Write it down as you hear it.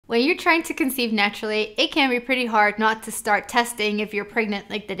When you're trying to conceive naturally, it can be pretty hard not to start testing if you're pregnant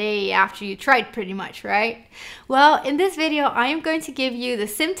like the day after you tried pretty much, right? Well, in this video, I am going to give you the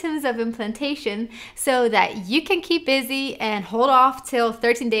symptoms of implantation so that you can keep busy and hold off till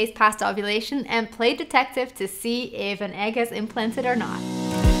 13 days past ovulation and play detective to see if an egg has implanted or not.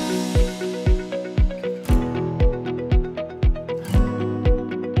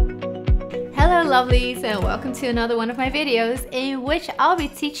 Hello lovelies, and welcome to another one of my videos in which I'll be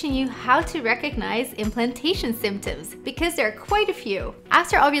teaching you how to recognize implantation symptoms, because there are quite a few.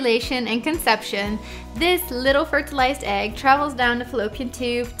 After ovulation and conception, this little fertilized egg travels down the fallopian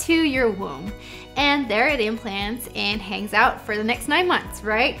tube to your womb, and there it implants and hangs out for the next 9 months,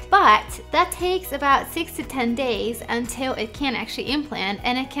 right? But that takes about 6 to 10 days until it can actually implant,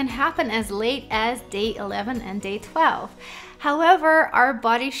 and it can happen as late as day 11 and day 12. However, our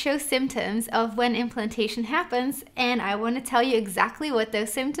bodies show symptoms of when implantation happens, and I want to tell you exactly what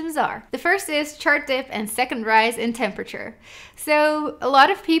those symptoms are. The first is chart dip and second rise in temperature. So a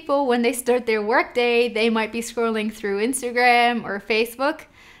lot of people, when they start their workday, they might be scrolling through Instagram or Facebook.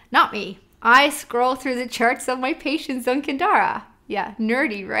 Not me. I scroll through the charts of my patients on Kindara. Yeah,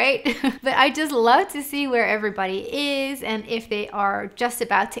 nerdy, right? But I just love to see where everybody is, and if they are just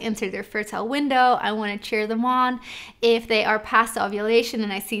about to enter their fertile window, I want to cheer them on. If they are past ovulation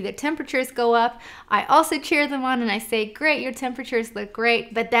and I see their temperatures go up, I also cheer them on and I say, great, your temperatures look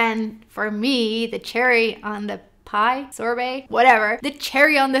great. But then for me, the cherry on the pie, sorbet, whatever, the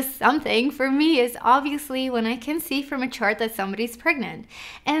cherry on the something for me is obviously when I can see from a chart that somebody's pregnant.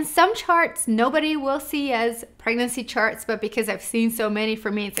 And some charts nobody will see as pregnancy charts, but because I've seen so many,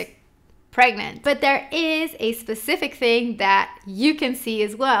 for me it's like pregnant. But there is a specific thing that you can see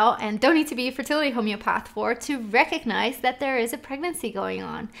as well, and don't need to be a fertility homeopath for, to recognize that there is a pregnancy going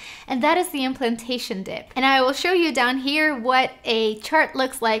on, and that is the implantation dip. And I will show you down here what a chart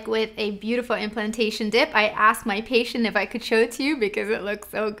looks like with a beautiful implantation dip. I asked my patient if I could show it to you because it looks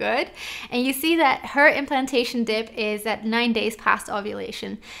so good, and you see that her implantation dip is at 9 days past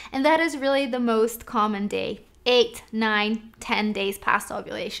ovulation, and that is really the most common day. 8, 9, 10 days past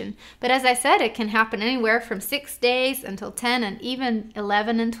ovulation. But as I said, it can happen anywhere from 6 days until 10 and even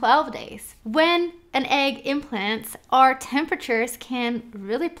 11 and 12 days. When an egg implants, our temperatures can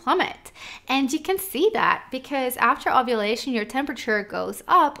really plummet. And you can see that because after ovulation, your temperature goes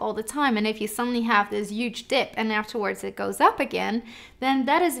up all the time. And if you suddenly have this huge dip and afterwards it goes up again, then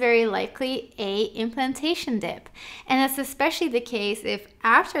that is very likely a implantation dip. And that's especially the case if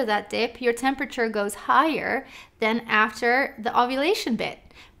after that dip, your temperature goes higher than after the ovulation bit.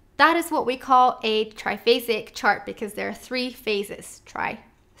 That is what we call a triphasic chart because there are 3 phases.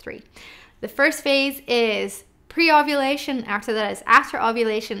 Three. The first phase is pre-ovulation, after that is after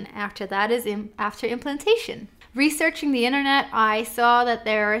ovulation, after that is after implantation. Researching the internet, I saw that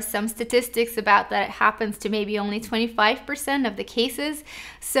there are some statistics about that it happens to maybe only 25% of the cases.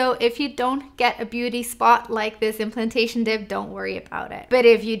 So if you don't get a beauty spot like this implantation dip, don't worry about it. But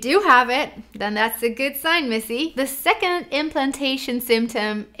if you do have it, then that's a good sign, missy. The second implantation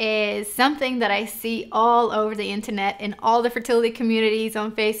symptom is something that I see all over the internet, in all the fertility communities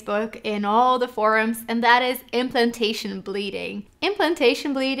on Facebook, in all the forums, and that is implantation bleeding.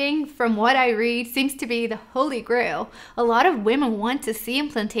 Implantation bleeding, from what I read, seems to be the holy grail. A lot of women want to see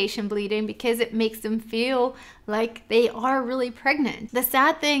implantation bleeding because it makes them feel like they are really pregnant. The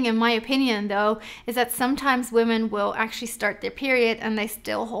sad thing, in my opinion, though, is that sometimes women will actually start their period and they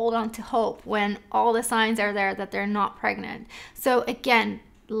still hold on to hope when all the signs are there that they're not pregnant. So again,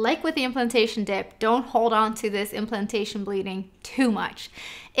 like with the implantation dip, don't hold on to this implantation bleeding too much.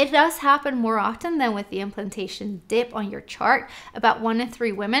 It does happen more often than with the implantation dip on your chart, about 1 in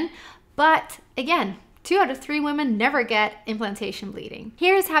 3 women, but again, 2 out of 3 women never get implantation bleeding.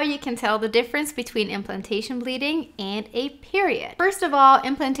 Here's how you can tell the difference between implantation bleeding and a period. First of all,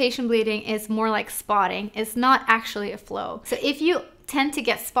 implantation bleeding is more like spotting. It's not actually a flow. So if you tend to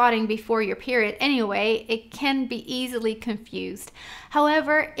get spotting before your period anyway, it can be easily confused.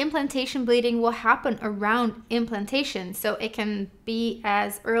 However, implantation bleeding will happen around implantation, so it can be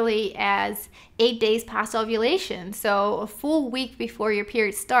as early as 8 days past ovulation, so a full week before your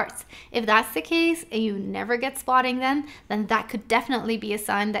period starts. If that's the case and you never get spotting then that could definitely be a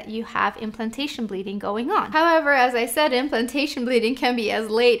sign that you have implantation bleeding going on. However, as I said, implantation bleeding can be as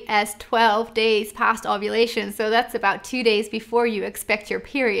late as 12 days past ovulation, so that's about 2 days before you expect your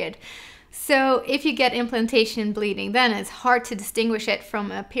period. So if you get implantation bleeding, then it's hard to distinguish it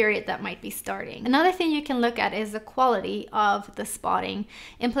from a period that might be starting. Another thing you can look at is the quality of the spotting.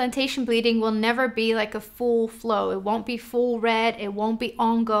 Implantation bleeding will never be like a full flow. It won't be full red, it won't be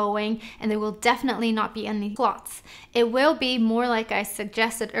ongoing, and there will definitely not be any clots. It will be more like I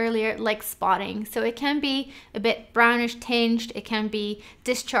suggested earlier, like spotting. So it can be a bit brownish tinged, it can be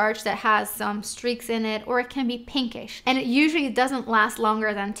discharge that has some streaks in it, or it can be pinkish. And it usually doesn't last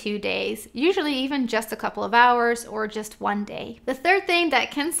longer than 2 days. Usually even just a couple of hours or just 1 day. The third thing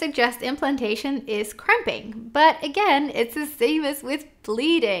that can suggest implantation is cramping. But again, it's the same as with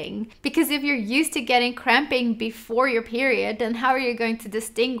bleeding. Because if you're used to getting cramping before your period, then how are you going to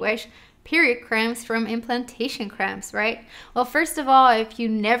distinguish period cramps from implantation cramps, right? Well, first of all, if you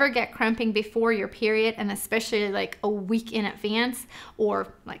never get cramping before your period, and especially like a week in advance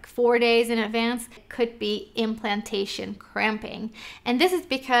or like 4 days in advance, it could be implantation cramping. And this is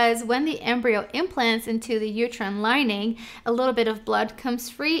because when the embryo implants into the uterine lining, a little bit of blood comes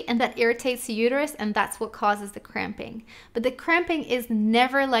free and that irritates the uterus, and that's what causes the cramping. But the cramping is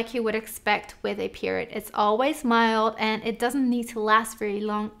never like you would expect with a period. It's always mild and it doesn't need to last very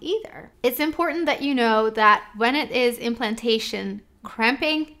long either. It's important that you know that when it is implantation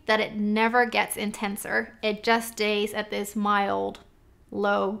cramping, that it never gets intenser. It just stays at this mild,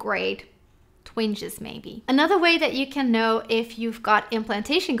 low grade twinges maybe. Another way that you can know if you've got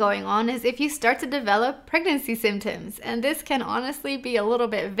implantation going on is if you start to develop pregnancy symptoms. And this can honestly be a little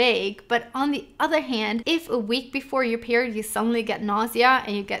bit vague, but on the other hand, if a week before your period you suddenly get nausea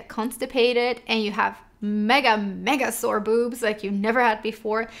and you get constipated and you have mega sore boobs like you never had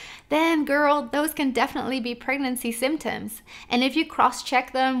before, then girl, those can definitely be pregnancy symptoms. And if you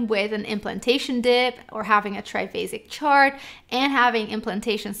cross-check them with an implantation dip or having a triphasic chart and having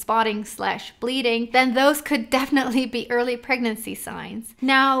implantation spotting / bleeding, then those could definitely be early pregnancy signs.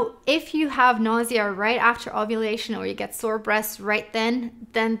 Now, if you have nausea right after ovulation or you get sore breasts right then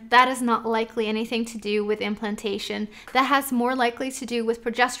that is not likely anything to do with implantation. That has more likely to do with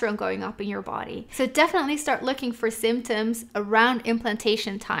progesterone going up in your body. So definitely start looking for symptoms around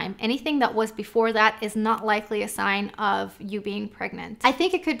implantation time. Anything that was before that is not likely a sign of you being pregnant. I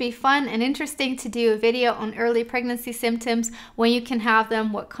think it could be fun and interesting to do a video on early pregnancy symptoms, when you can have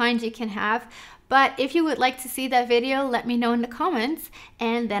them, what kind you can have. But if you would like to see that video, let me know in the comments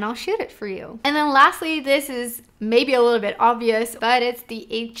and then I'll shoot it for you. And then lastly, this is maybe a little bit obvious, but it's the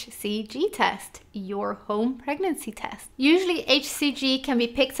HCG test, your home pregnancy test. Usually HCG can be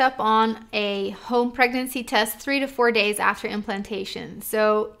picked up on a home pregnancy test 3 to 4 days after implantation.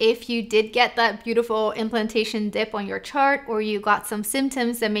 So if you did get that beautiful implantation dip on your chart, or you got some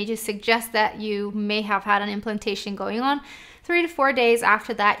symptoms that made you suggest that you may have had an implantation going on, 3 to 4 days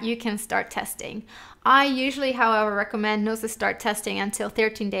after that, you can start testing. I usually, however, recommend not to start testing until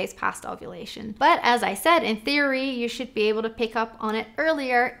 13 days past ovulation. But as I said, in theory, you should be able to pick up on it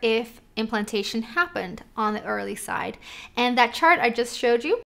earlier if implantation happened on the early side. And that chart I just showed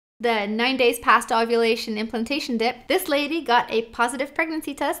you, the 9 days past ovulation implantation dip, this lady got a positive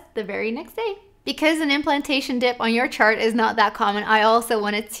pregnancy test the very next day. Because an implantation dip on your chart is not that common, I also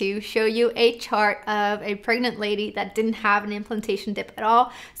wanted to show you a chart of a pregnant lady that didn't have an implantation dip at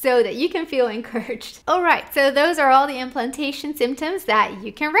all, so that you can feel encouraged. Alright, so those are all the implantation symptoms that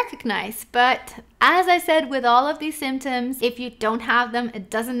you can recognize. But as I said, with all of these symptoms, if you don't have them, it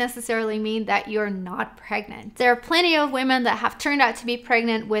doesn't necessarily mean that you're not pregnant. There are plenty of women that have turned out to be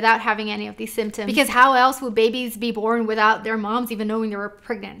pregnant without having any of these symptoms, because how else would babies be born without their moms even knowing they were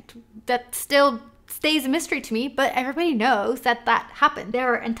pregnant? That still stays a mystery to me, but everybody knows that that happened.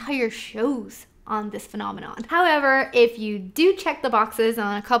 There are entire shows on this phenomenon. However, if you do check the boxes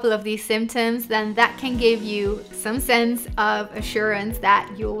on a couple of these symptoms, then that can give you some sense of assurance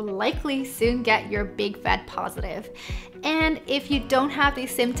that you'll likely soon get your big fat positive. And if you don't have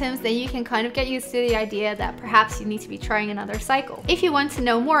these symptoms, then you can kind of get used to the idea that perhaps you need to be trying another cycle. If you want to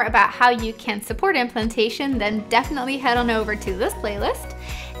know more about how you can support implantation, then definitely head on over to this playlist.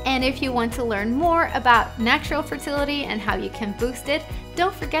 And if you want to learn more about natural fertility and how you can boost it,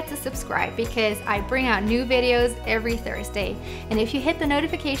 don't forget to subscribe, because I bring out new videos every Thursday. And if you hit the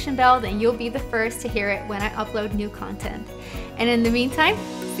notification bell, then you'll be the first to hear it when I upload new content. And in the meantime,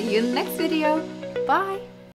 see you in the next video. Bye!